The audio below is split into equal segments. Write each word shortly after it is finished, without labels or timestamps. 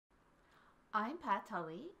I'm Pat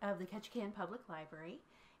Tully of the Ketchikan Public Library,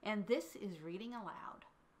 and this is Reading Aloud.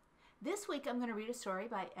 This week I'm going to read a story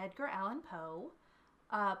by Edgar Allan Poe.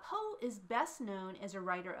 Poe is best known as a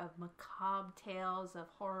writer of macabre tales of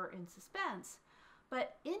horror and suspense,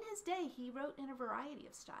 but in his day he wrote in a variety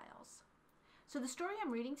of styles. So the story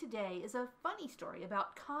I'm reading today is a funny story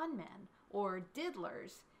about con men, or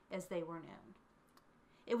diddlers as they were known.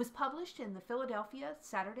 It was published in the Philadelphia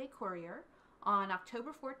Saturday Courier on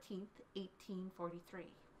October 14th, 1843.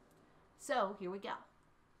 So here we go.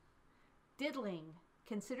 Diddling,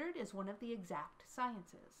 considered as one of the exact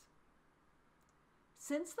sciences.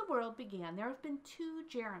 Since the world began, there have been two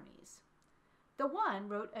Jeremys. The one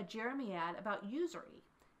wrote a Jeremiad about usury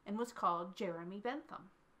and was called Jeremy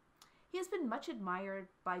Bentham. He has been much admired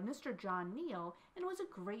by Mr. John Neal and was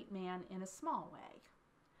a great man in a small way.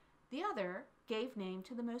 The other gave name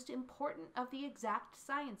to the most important of the exact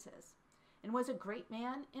sciences and was a great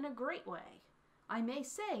man in a great way. I may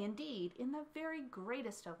say, indeed, in the very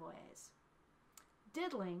greatest of ways.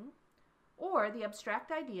 Diddling, or the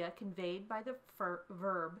abstract idea conveyed by the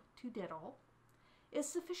verb to diddle, is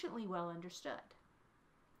sufficiently well understood.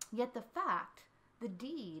 Yet the fact, the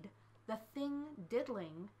deed, the thing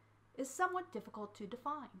diddling, is somewhat difficult to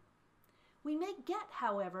define. We may get,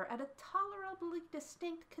 however, at a tolerably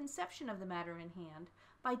distinct conception of the matter in hand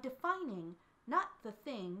by defining not the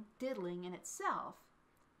thing diddling in itself,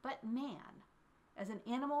 but man, as an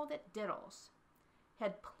animal that diddles.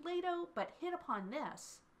 Had Plato but hit upon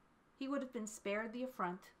this, he would have been spared the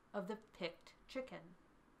affront of the picked chicken.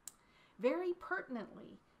 Very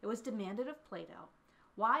pertinently, it was demanded of Plato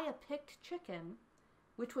why a picked chicken,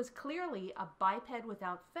 which was clearly a biped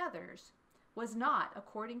without feathers, was not,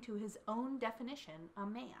 according to his own definition, a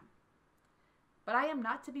man. But I am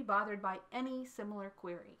not to be bothered by any similar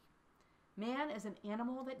query. Man is an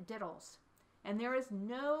animal that diddles, and there is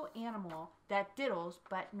no animal that diddles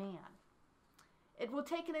but man. It will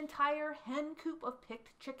take an entire hen coop of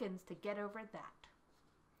picked chickens to get over that.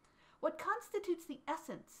 What constitutes the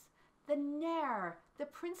essence, the nerve, the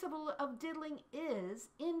principle of diddling is,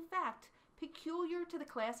 in fact, peculiar to the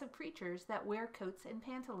class of creatures that wear coats and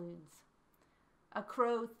pantaloons. A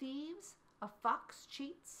crow thieves, a fox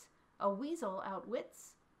cheats, a weasel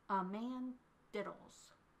outwits, a man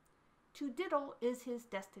diddles. To diddle is his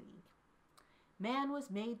destiny. Man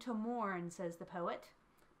was made to mourn, says the poet,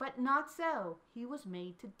 but not so. He was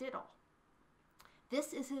made to diddle.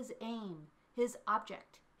 This is his aim, his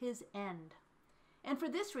object, his end. And for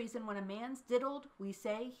this reason, when a man's diddled, we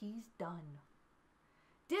say he's done.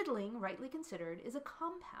 Diddling, rightly considered, is a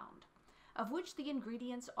compound, of which the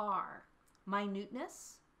ingredients are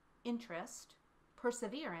minuteness, interest,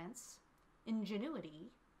 perseverance,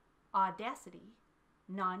 ingenuity, audacity,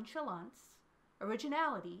 nonchalance,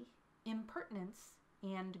 originality, impertinence,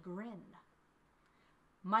 and grin.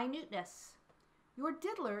 Minuteness. Your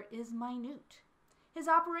diddler is minute. His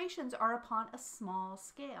operations are upon a small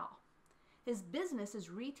scale. His business is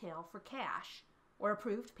retail for cash or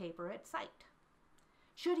approved paper at sight.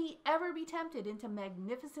 Should he ever be tempted into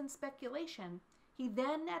magnificent speculation, he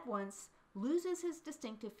then at once loses his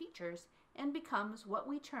distinctive features and becomes what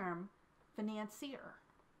we term financier.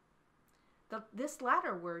 This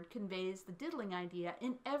latter word conveys the diddling idea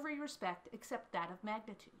in every respect except that of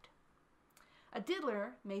magnitude. A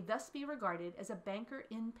diddler may thus be regarded as a banker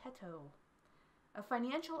in petto, a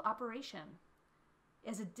financial operation,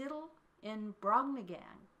 as a diddle in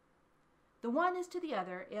Brobdingnag. The one is to the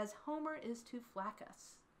other as Homer is to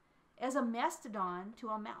Flaccus, as a mastodon to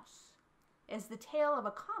a mouse, as the tail of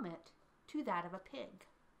a comet to that of a pig.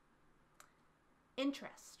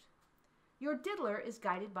 Interest. Your diddler is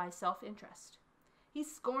guided by self-interest. He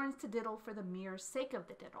scorns to diddle for the mere sake of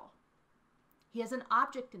the diddle. He has an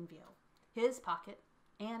object in view, his pocket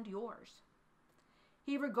and yours.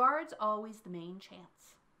 He regards always the main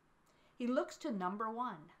chance. He looks to number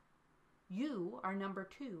one. You are number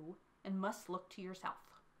two and must look to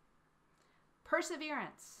yourself.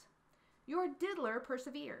 Perseverance. Your diddler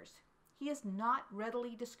perseveres. He is not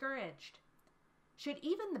readily discouraged. Should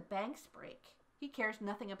even the banks break, he cares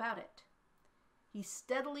nothing about it. He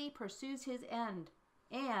steadily pursues his end,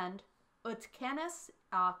 and ut canis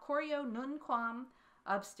a corio nunquam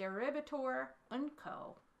absteribitur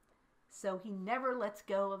unco. So he never lets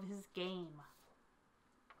go of his game.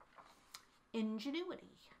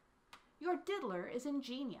 Ingenuity. Your diddler is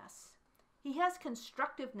ingenious. He has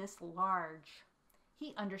constructiveness large.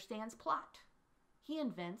 He understands plot. He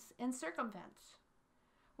invents and circumvents.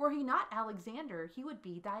 Were he not Alexander, he would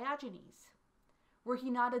be Diogenes. Were he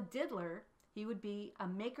not a diddler, he would be a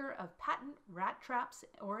maker of patent rat traps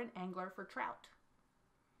or an angler for trout.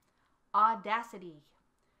 Audacity.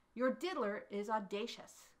 Your diddler is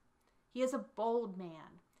audacious. He is a bold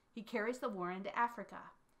man. He carries the war into Africa.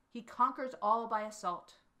 He conquers all by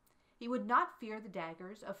assault. He would not fear the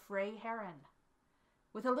daggers of Fray Heron.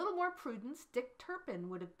 With a little more prudence, Dick Turpin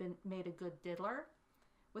would have been made a good diddler.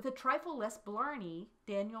 With a trifle less blarney,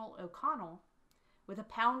 Daniel O'Connell. With a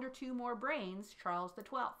pound or two more brains, Charles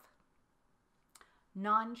XII.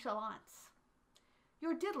 Nonchalance.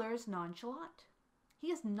 Your diddler is nonchalant. He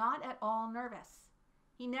is not at all nervous.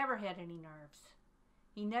 He never had any nerves.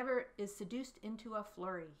 He never is seduced into a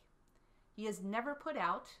flurry. He is never put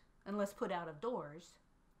out, unless put out of doors.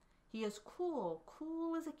 He is cool,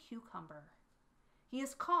 cool as a cucumber. He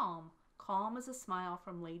is calm, calm as a smile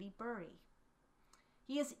from Lady Bury.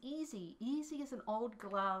 He is easy, easy as an old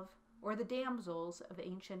glove, or the damsels of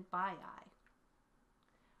ancient Baiae.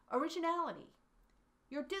 Originality.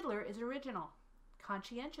 Your diddler is original,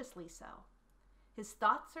 conscientiously so. His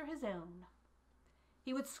thoughts are his own.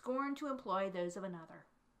 He would scorn to employ those of another.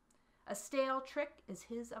 A stale trick is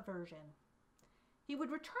his aversion. He would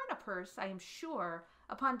return a purse, I am sure,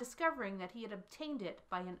 upon discovering that he had obtained it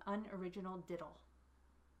by an unoriginal diddle.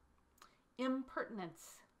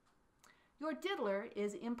 Impertinence. Your diddler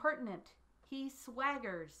is impertinent. He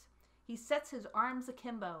swaggers. He sets his arms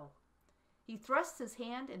akimbo. He thrusts his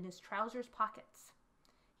hand in his trousers pockets.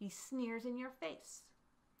 He sneers in your face.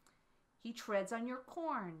 He treads on your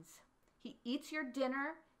corns. He eats your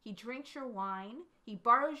dinner. He drinks your wine. He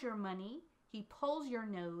borrows your money. He pulls your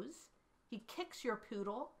nose. He kicks your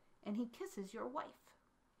poodle. And he kisses your wife.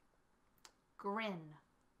 Grin.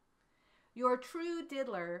 Your true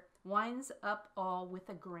diddler winds up all with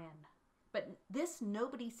a grin. But this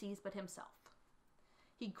nobody sees but himself.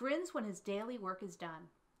 He grins when his daily work is done,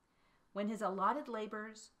 when his allotted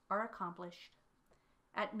labors are accomplished,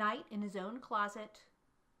 at night in his own closet,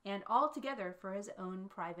 and altogether for his own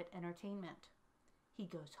private entertainment. He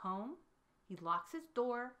goes home, he locks his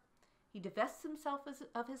door, he divests himself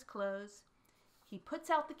of his clothes, he puts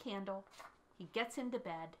out the candle, he gets into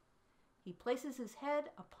bed, he places his head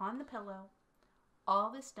upon the pillow.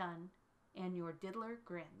 All this done, and your diddler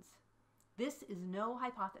grins. This is no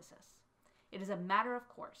hypothesis. It is a matter of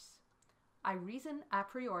course. I reason a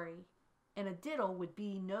priori, and a diddle would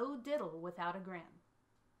be no diddle without a grin.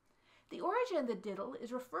 The origin of the diddle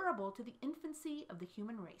is referable to the infancy of the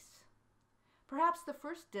human race. Perhaps the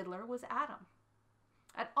first diddler was Adam.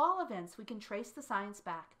 At all events, we can trace the science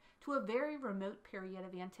back to a very remote period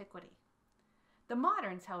of antiquity. The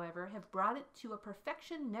moderns, however, have brought it to a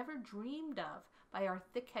perfection never dreamed of by our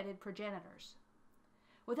thick-headed progenitors.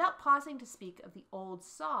 Without pausing to speak of the old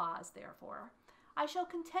saws, therefore, I shall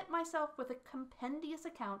content myself with a compendious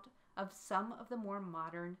account of some of the more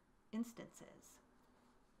modern instances.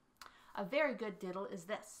 A very good diddle is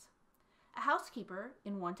this. A housekeeper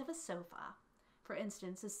in want of a sofa, for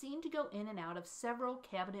instance, is seen to go in and out of several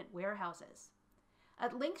cabinet warehouses.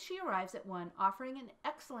 At length she arrives at one offering an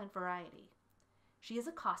excellent variety. She is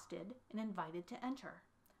accosted and invited to enter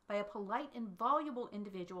by a polite and voluble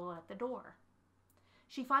individual at the door.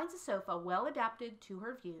 She finds a sofa well adapted to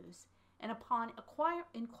her views, and upon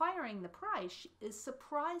inquiring the price, she is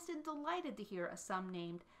surprised and delighted to hear a sum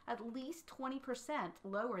named at least 20%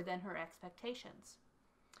 lower than her expectations.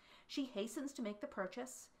 She hastens to make the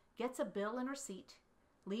purchase, gets a bill and receipt,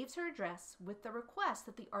 leaves her address with the request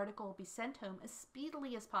that the article be sent home as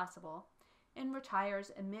speedily as possible, and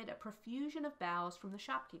retires amid a profusion of bows from the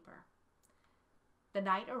shopkeeper. The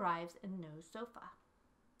night arrives and no sofa.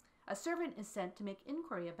 A servant is sent to make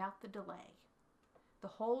inquiry about the delay. The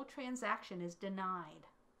whole transaction is denied.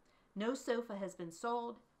 No sofa has been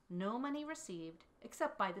sold, no money received,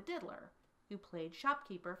 except by the diddler, who played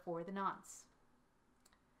shopkeeper for the nonce.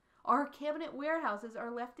 Our cabinet warehouses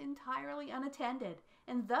are left entirely unattended,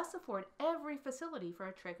 and thus afford every facility for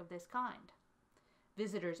a trick of this kind.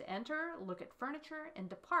 Visitors enter, look at furniture, and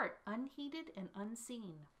depart unheeded and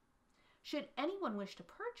unseen. Should anyone wish to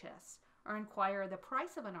purchase or inquire the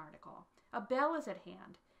price of an article, a bell is at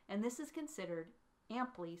hand, and this is considered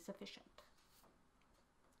amply sufficient.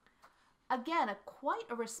 Again, quite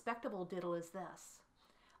a respectable diddle is this.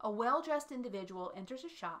 A well-dressed individual enters a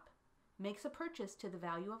shop, makes a purchase to the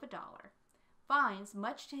value of $1, finds,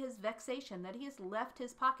 much to his vexation, that he has left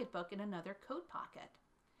his pocketbook in another coat pocket,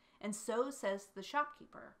 and so says to the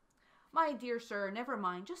shopkeeper, "My dear sir, never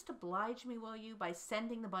mind, just oblige me, will you, by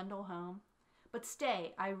sending the bundle home? But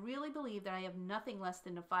stay, I really believe that I have nothing less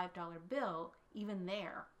than a $5 bill, even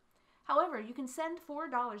there. However, you can send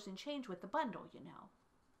 $4 in change with the bundle, you know."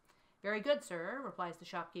 "Very good, sir," replies the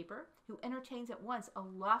shopkeeper, who entertains at once a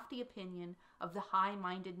lofty opinion of the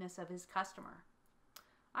high-mindedness of his customer.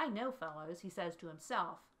 "I know, fellows," he says to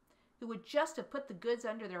himself, who would just have put the goods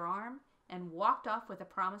under their arm and walked off with a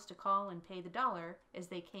promise to call and pay the $1 as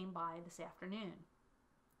they came by this afternoon.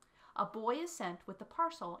 A boy is sent with the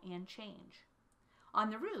parcel and change. On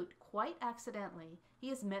the route, quite accidentally, he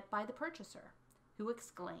is met by the purchaser, who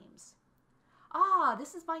exclaims, "Ah,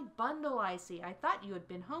 this is my bundle, I see. I thought you had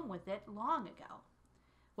been home with it long ago."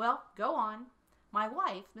 "Well, go on. My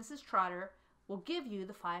wife, Mrs. Trotter, will give you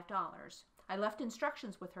the $5. I left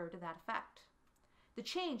instructions with her to that effect. The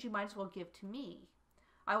change you might as well give to me.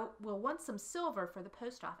 I will want some silver for the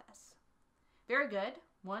post office." "Very good.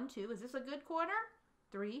 1, 2. Is this a good quarter?"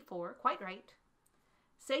 3, 4. Quite right.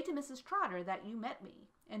 "Say to Mrs. Trotter that you met me,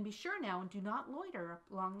 and be sure now and do not loiter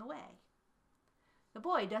along the way." The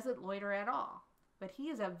boy doesn't loiter at all, but he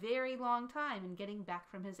is a very long time in getting back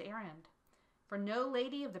from his errand, for no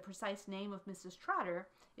lady of the precise name of Mrs. Trotter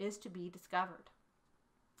is to be discovered.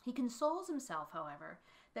 He consoles himself, however,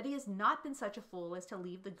 that he has not been such a fool as to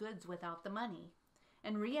leave the goods without the money,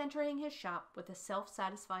 and re-entering his shop with a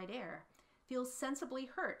self-satisfied air, feels sensibly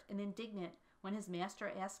hurt and indignant when his master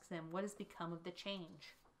asks him what has become of the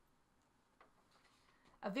change.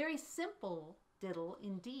 A very simple diddle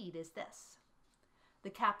indeed is this. The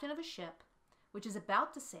captain of a ship, which is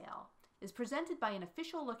about to sail, is presented by an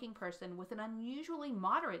official-looking person with an unusually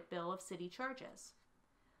moderate bill of city charges.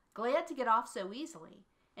 Glad to get off so easily,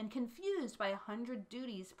 and confused by 100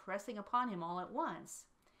 duties pressing upon him all at once,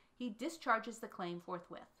 he discharges the claim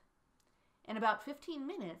forthwith. In about 15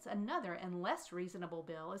 minutes, another and less reasonable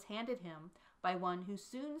bill is handed him by one who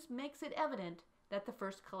soon makes it evident that the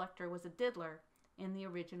first collector was a diddler, in the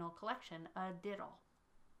original collection, a diddle.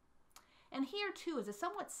 And here, too, is a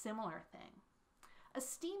somewhat similar thing. A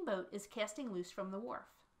steamboat is casting loose from the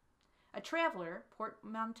wharf. A traveler,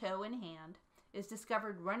 portmanteau in hand, is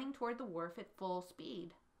discovered running toward the wharf at full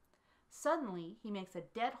speed. Suddenly, he makes a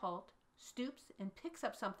dead halt, stoops, and picks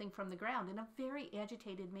up something from the ground in a very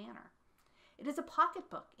agitated manner. It is a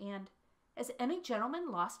pocketbook, and, "Has any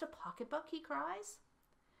gentleman lost a pocketbook?" he cries.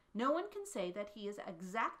 No one can say that he has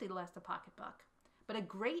exactly lost a pocketbook, but a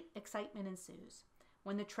great excitement ensues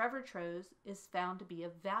when the treasure trove is found to be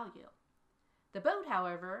of value. The boat,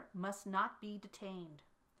 however, must not be detained.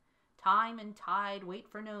 "Time and tide wait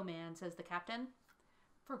for no man," says the captain.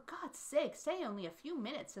 "For God's sake, stay only a few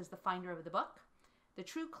minutes," says the finder of the book. "The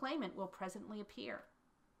true claimant will presently appear."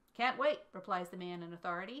 "Can't wait," replies the man in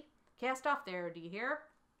authority. "Cast off there, do you hear?"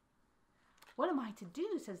 "What am I to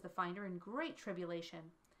do?" says the finder in great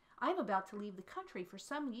tribulation. "I am about to leave the country for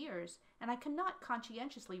some years, and I cannot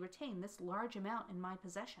conscientiously retain this large amount in my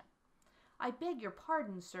possession. I beg your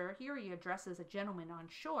pardon, sir," here he addresses a gentleman on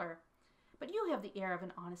shore, "but you have the air of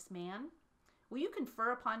an honest man. Will you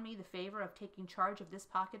confer upon me the favor of taking charge of this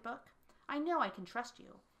pocketbook? I know I can trust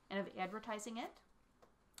you, and of advertising it.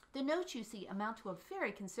 The notes, you see, amount to a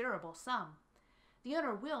very considerable sum. The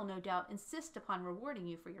owner will, no doubt, insist upon rewarding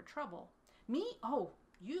you for your trouble." "Me? Oh,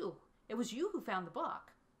 you. It was you who found the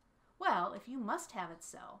book." "Well, if you must have it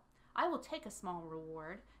so, I will take a small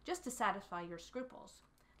reward, just to satisfy your scruples.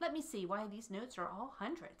 Let me see, why these notes are all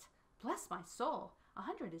hundreds. Bless my soul,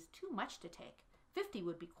 100 is too much to take. 50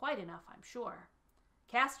 would be quite enough, I'm sure."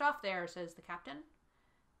 "Cast off there," says the captain.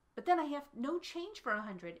 "But then I have no change for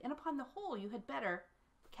 100, and upon the whole you had better—"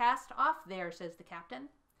 "Cast off there," says the captain.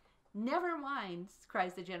 "Never mind,"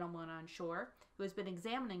 cries the gentleman on shore, who has been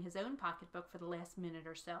examining his own pocketbook for the last minute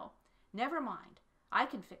or so. "Never mind. I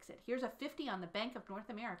can fix it. Here's a 50 on the Bank of North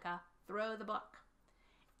America. Throw the book."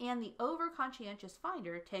 And the over-conscientious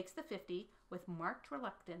finder takes the 50 with marked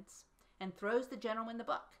reluctance and throws the gentleman the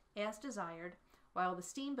book, as desired, while the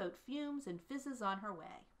steamboat fumes and fizzes on her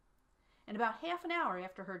way. In about half an hour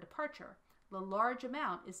after her departure, the large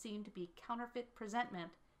amount is seen to be counterfeit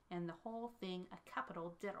presentment, and the whole thing a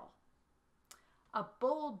capital diddle. A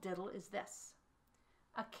bold diddle is this.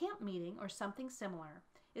 A camp meeting, or something similar,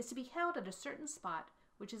 is to be held at a certain spot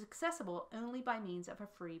which is accessible only by means of a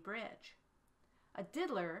free bridge. A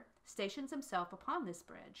diddler stations himself upon this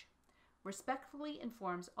bridge, respectfully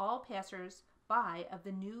informs all passers-by of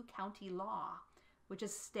the new county law, which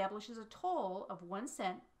establishes a toll of 1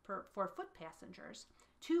 cent for foot passengers,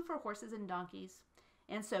 2 for horses and donkeys,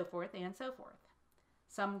 and so forth and so forth.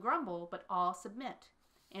 Some grumble, but all submit,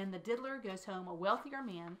 and the diddler goes home a wealthier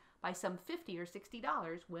man by some $50 or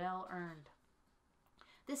 $60 well earned.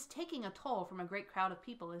 This taking a toll from a great crowd of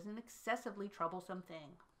people is an excessively troublesome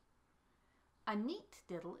thing. A neat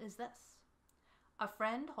diddle is this. A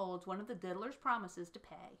friend holds one of the diddler's promises to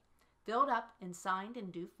pay, filled up and signed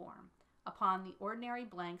in due form, upon the ordinary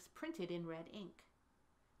blanks printed in red ink.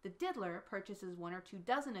 The diddler purchases 1 or 2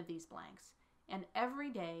 dozen of these blanks, and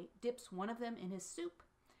every day dips one of them in his soup,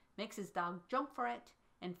 makes his dog jump for it,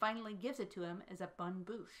 and finally gives it to him as a bonne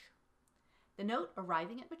bouche. The note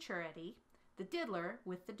arriving at maturity, the diddler,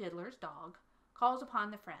 with the diddler's dog, calls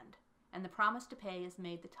upon the friend, and the promise to pay is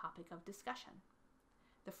made the topic of discussion.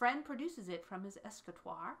 The friend produces it from his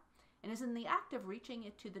escritoire and is in the act of reaching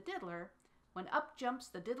it to the diddler when up jumps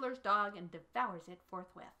the diddler's dog and devours it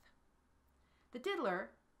forthwith. The diddler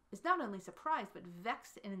is not only surprised but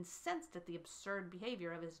vexed and incensed at the absurd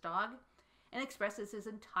behavior of his dog, and expresses his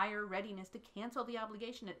entire readiness to cancel the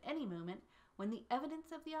obligation at any moment when the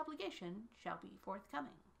evidence of the obligation shall be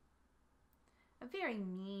forthcoming. A very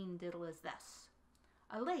mean diddle is this.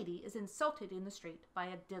 A lady is insulted in the street by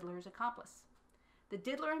a diddler's accomplice. The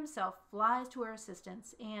diddler himself flies to her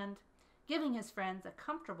assistance and, giving his friends a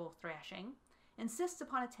comfortable thrashing, insists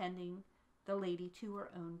upon attending the lady to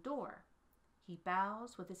her own door. He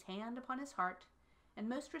bows with his hand upon his heart and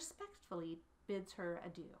most respectfully bids her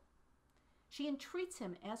adieu. She entreats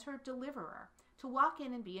him as her deliverer to walk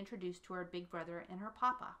in and be introduced to her big brother and her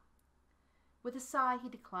papa. With a sigh, he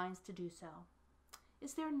declines to do so.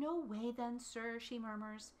 "Is there no way then, sir," she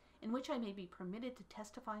murmurs, "in which I may be permitted to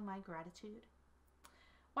testify my gratitude?"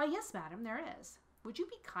 "Why, yes, madam, there is. Would you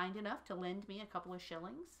be kind enough to lend me a couple of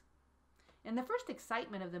shillings?" In the first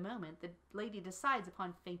excitement of the moment, the lady decides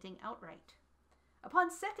upon fainting outright.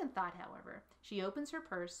 Upon second thought, however, she opens her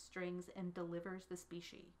purse strings and delivers the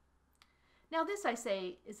specie. Now this, I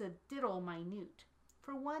say, is a diddle minute,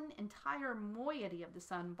 for one entire moiety of the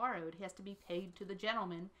sum borrowed has to be paid to the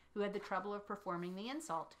gentleman who had the trouble of performing the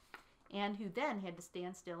insult, and who then had to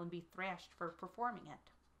stand still and be thrashed for performing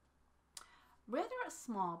it. Rather a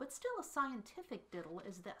small, but still a scientific diddle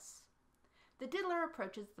is this. The diddler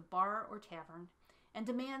approaches the bar or tavern and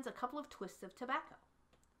demands a couple of twists of tobacco.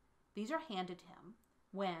 These are handed to him,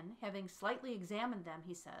 when, having slightly examined them,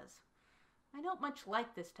 he says, "I don't much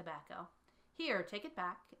like this tobacco. Here, take it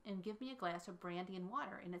back and give me a glass of brandy and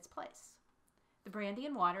water in its place." The brandy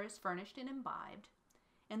and water is furnished and imbibed,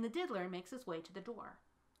 and the diddler makes his way to the door.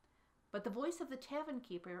 But the voice of the tavern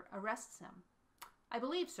keeper arrests him. "I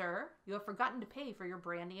believe, sir, you have forgotten to pay for your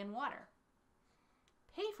brandy and water."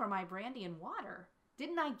 "Pay for my brandy and water?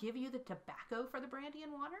 Didn't I give you the tobacco for the brandy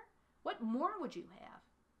and water? What more would you have?"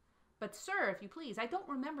 "But, sir, if you please, I don't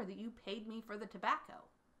remember that you paid me for the tobacco."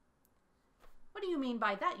 "What do you mean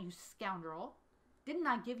by that, you scoundrel? Didn't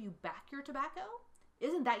I give you back your tobacco?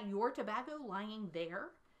 Isn't that your tobacco lying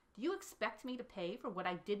there? Do you expect me to pay for what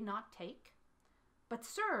I did not take?" "But,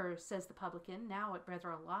 sir," says the publican, now at rather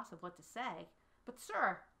a loss of what to say. "But,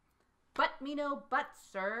 sir—" "But me no but,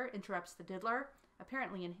 sir," interrupts the diddler,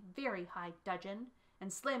 apparently in very high dudgeon,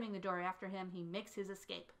 and slamming the door after him, he makes his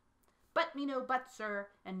escape. "But me no but,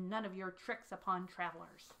 sir, and none of your tricks upon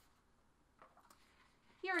travelers."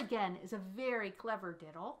 Here again is a very clever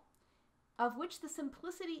diddle, of which the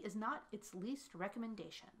simplicity is not its least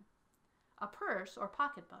recommendation. A purse or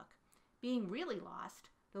pocketbook being really lost,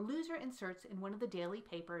 the loser inserts in one of the daily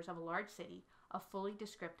papers of a large city a fully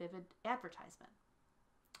descriptive advertisement.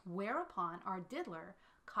 Whereupon our diddler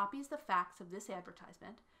copies the facts of this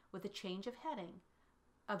advertisement with a change of heading,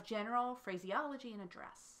 of general phraseology and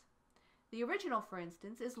address. The original, for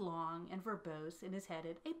instance, is long and verbose and is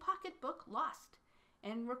headed, "A Pocketbook Lost,"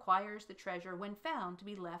 and requires the treasure when found to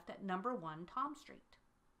be left at number 1 Tom Street.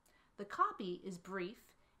 The copy is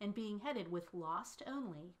brief and being headed with "Lost"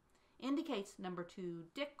 only, indicates number 2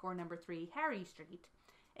 Dick or number 3 Harry Street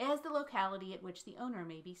as the locality at which the owner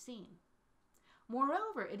may be seen.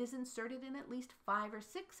 Moreover, it is inserted in at least 5 or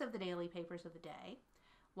 6 of the daily papers of the day,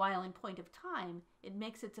 while in point of time it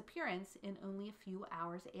makes its appearance in only a few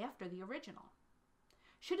hours after the original.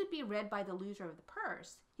 Should it be read by the loser of the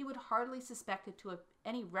purse, he would hardly suspect it to have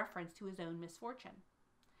any reference to his own misfortune.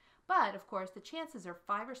 But, of course, the chances are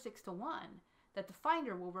 5 or 6 to 1 that the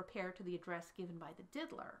finder will repair to the address given by the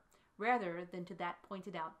diddler, rather than to that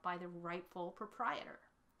pointed out by the rightful proprietor.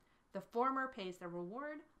 The former pays the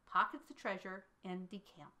reward, pockets the treasure, and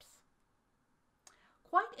decamps.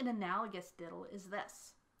 Quite an analogous diddle is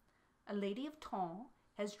this. A lady of Ton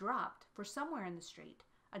has dropped, for somewhere in the street,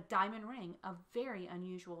 a diamond ring of very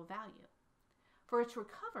unusual value. For its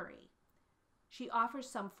recovery, she offers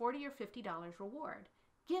some $40 or $50 reward,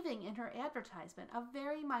 giving in her advertisement a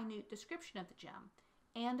very minute description of the gem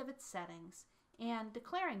and of its settings, and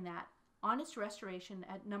declaring that, on its restoration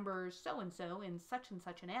at number so-and-so in such and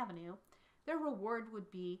such an avenue, their reward would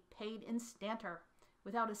be paid instanter,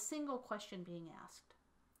 without a single question being asked.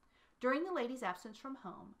 During the lady's absence from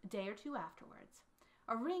home, a day or two afterwards,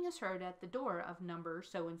 a ring is heard at the door of number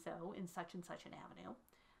so-and-so in such and such an avenue.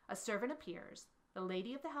 A servant appears. The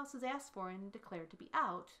lady of the house is asked for and declared to be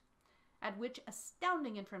out, at which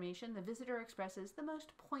astounding information the visitor expresses the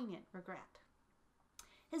most poignant regret.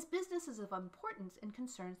 His business is of importance and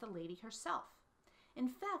concerns the lady herself. In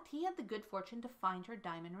fact, he had the good fortune to find her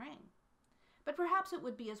diamond ring. But perhaps it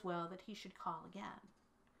would be as well that he should call again.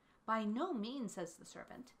 By no means, says the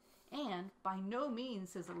servant, and by no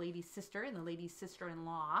means, says the lady's sister and the lady's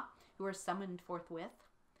sister-in-law, who are summoned forthwith.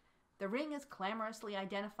 The ring is clamorously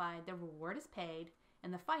identified, the reward is paid,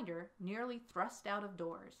 and the finder nearly thrust out of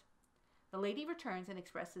doors. The lady returns and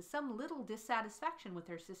expresses some little dissatisfaction with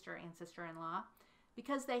her sister and sister-in-law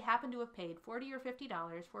because they happen to have paid $40 or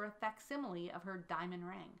 $50 for a facsimile of her diamond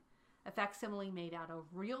ring, a facsimile made out of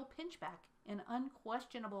real pinchback and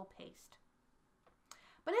unquestionable paste.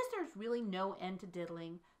 But as there's really no end to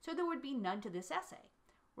diddling, so there would be none to this essay,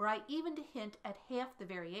 were I even to hint at half the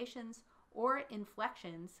variations or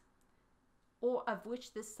inflections of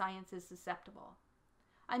which this science is susceptible.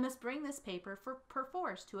 I must bring this paper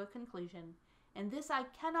perforce to a conclusion, and this I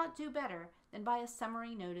cannot do better than by a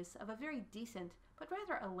summary notice of a very decent but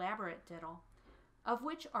rather elaborate diddle, of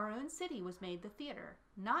which our own city was made the theater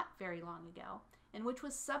not very long ago, and which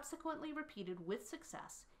was subsequently repeated with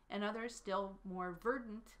success in other still more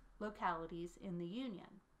verdant localities in the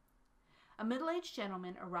Union. A middle-aged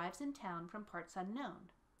gentleman arrives in town from parts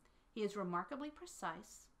unknown. He is remarkably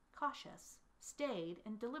precise, cautious, staid,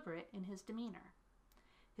 and deliberate in his demeanor.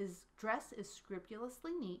 His dress is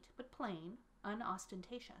scrupulously neat but plain,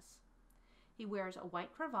 unostentatious. He wears a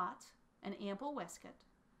white cravat, an ample waistcoat,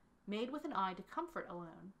 made with an eye to comfort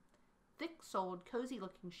alone, thick-soled,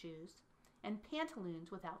 cozy-looking shoes, and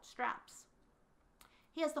pantaloons without straps.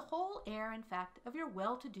 He has the whole air, in fact, of your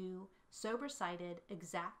well-to-do, sober-sighted,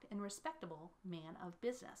 exact, and respectable man of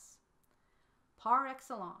business. Par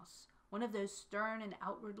excellence, one of those stern and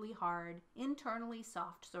outwardly hard, internally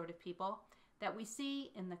soft sort of people that we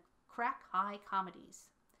see in the crack-high comedies,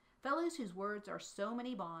 fellows whose words are so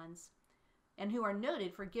many bonds, and who are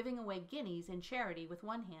noted for giving away guineas in charity with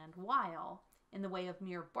one hand, while, in the way of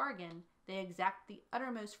mere bargain, they exact the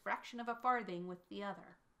uttermost fraction of a farthing with the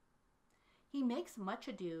other. He makes much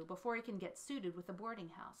ado before he can get suited with a boarding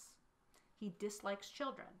house. He dislikes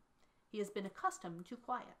children. He has been accustomed to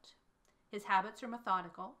quiet. His habits are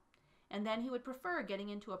methodical, and then he would prefer getting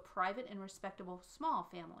into a private and respectable small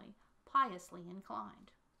family, piously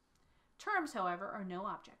inclined. Terms, however, are no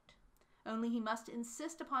object. Only he must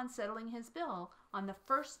insist upon settling his bill on the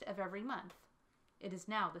 1st of every month. It is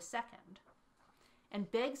now the 2nd.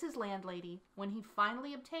 And begs his landlady, when he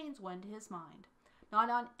finally obtains one to his mind, not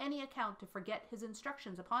on any account to forget his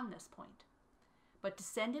instructions upon this point, but to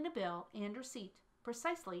send in a bill and receipt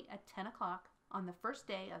precisely at 10 o'clock on the 1st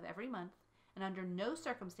day of every month, and under no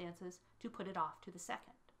circumstances to put it off to the 2nd.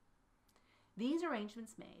 These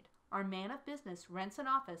arrangements made, our man of business rents an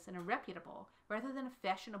office in a reputable rather than a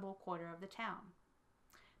fashionable quarter of the town.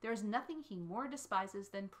 There is nothing he more despises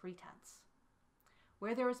than pretense.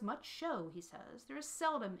 Where there is much show, he says, there is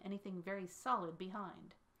seldom anything very solid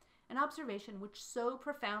behind, an observation which so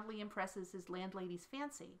profoundly impresses his landlady's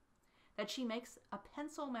fancy that she makes a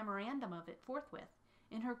pencil memorandum of it forthwith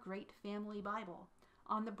in her great family Bible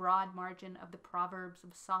on the broad margin of the Proverbs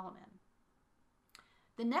of Solomon.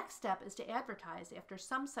 The next step is to advertise after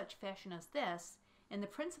some such fashion as this in the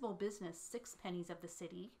principal business 6 pennies of the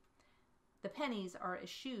city. The pennies are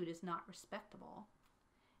eschewed as not respectable,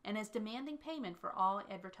 and as demanding payment for all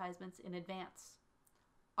advertisements in advance.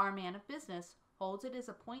 Our man of business holds it as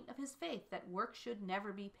a point of his faith that work should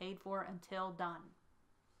never be paid for until done.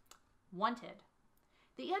 Wanted.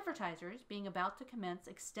 The advertisers, being about to commence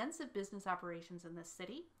extensive business operations in this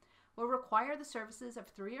city, will require the services of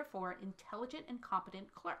 3 or 4 intelligent and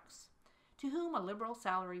competent clerks, to whom a liberal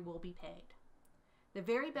salary will be paid. The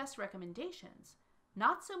very best recommendations,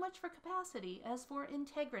 not so much for capacity as for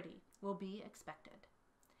integrity, will be expected.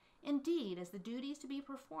 Indeed, as the duties to be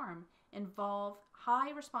performed involve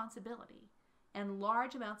high responsibility, and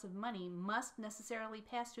large amounts of money must necessarily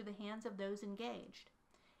pass through the hands of those engaged,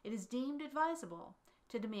 it is deemed advisable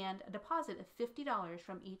to demand a deposit of $50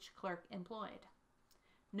 from each clerk employed.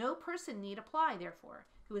 No person need apply, therefore,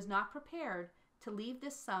 who is not prepared to leave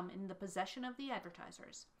this sum in the possession of the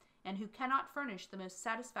advertisers, and who cannot furnish the most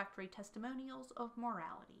satisfactory testimonials of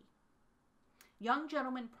morality. Young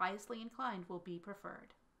gentlemen piously inclined will be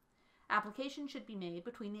preferred. Application should be made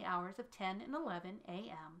between the hours of 10 and 11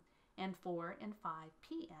 a.m. and 4 and 5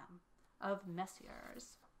 p.m. of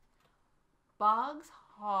Messrs. Boggs,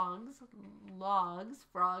 Hogs, Logs,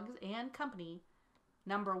 Frogs, and Company,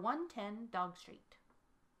 number 110 Dog Street.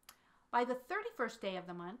 By the 31st day of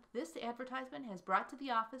the month, this advertisement has brought to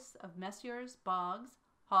the office of Messrs. Boggs,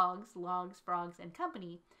 Hogs, Logs, Frogs, and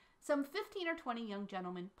Company some 15 or 20 young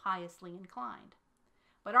gentlemen piously inclined.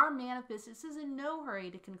 But our man of business is in no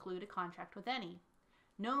hurry to conclude a contract with any,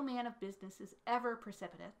 no man of business is ever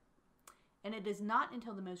precipitate, and it is not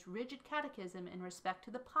until the most rigid catechism in respect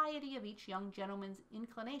to the piety of each young gentleman's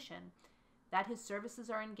inclination that his services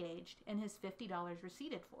are engaged and his $50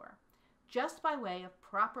 receipted for, just by way of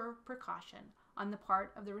proper precaution on the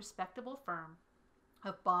part of the respectable firm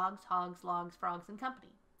of Boggs, Hoggs, Logs, Frogs, and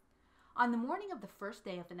Company. On the morning of the first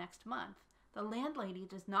day of the next month, the landlady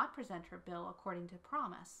does not present her bill according to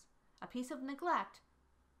promise, a piece of neglect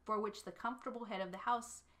for which the comfortable head of the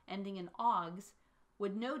house, ending in Oggs,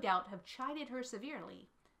 would no doubt have chided her severely,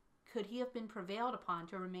 could he have been prevailed upon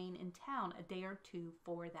to remain in town a day or two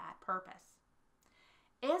for that purpose.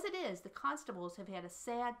 As it is, the constables have had a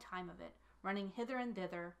sad time of it, running hither and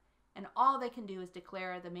thither, and all they can do is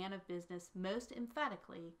declare the man of business most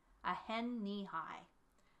emphatically a hen knee-high,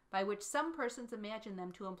 by which some persons imagine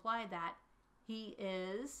them to imply that he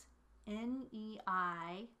is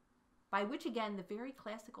N-E-I, by which again the very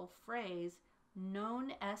classical phrase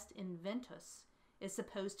non est inventus is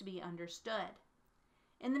supposed to be understood.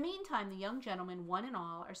 In the meantime, the young gentlemen, one and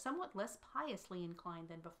all, are somewhat less piously inclined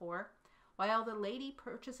than before, while the lady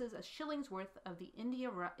purchases a shilling's worth of the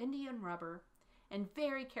Indian rubber and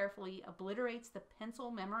very carefully obliterates the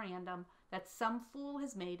pencil memorandum that some fool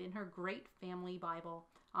has made in her great family Bible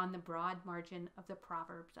on the broad margin of the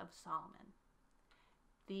Proverbs of Solomon.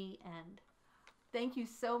 The end. Thank you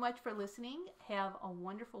so much for listening. Have a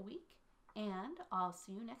wonderful week, and I'll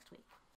see you next week.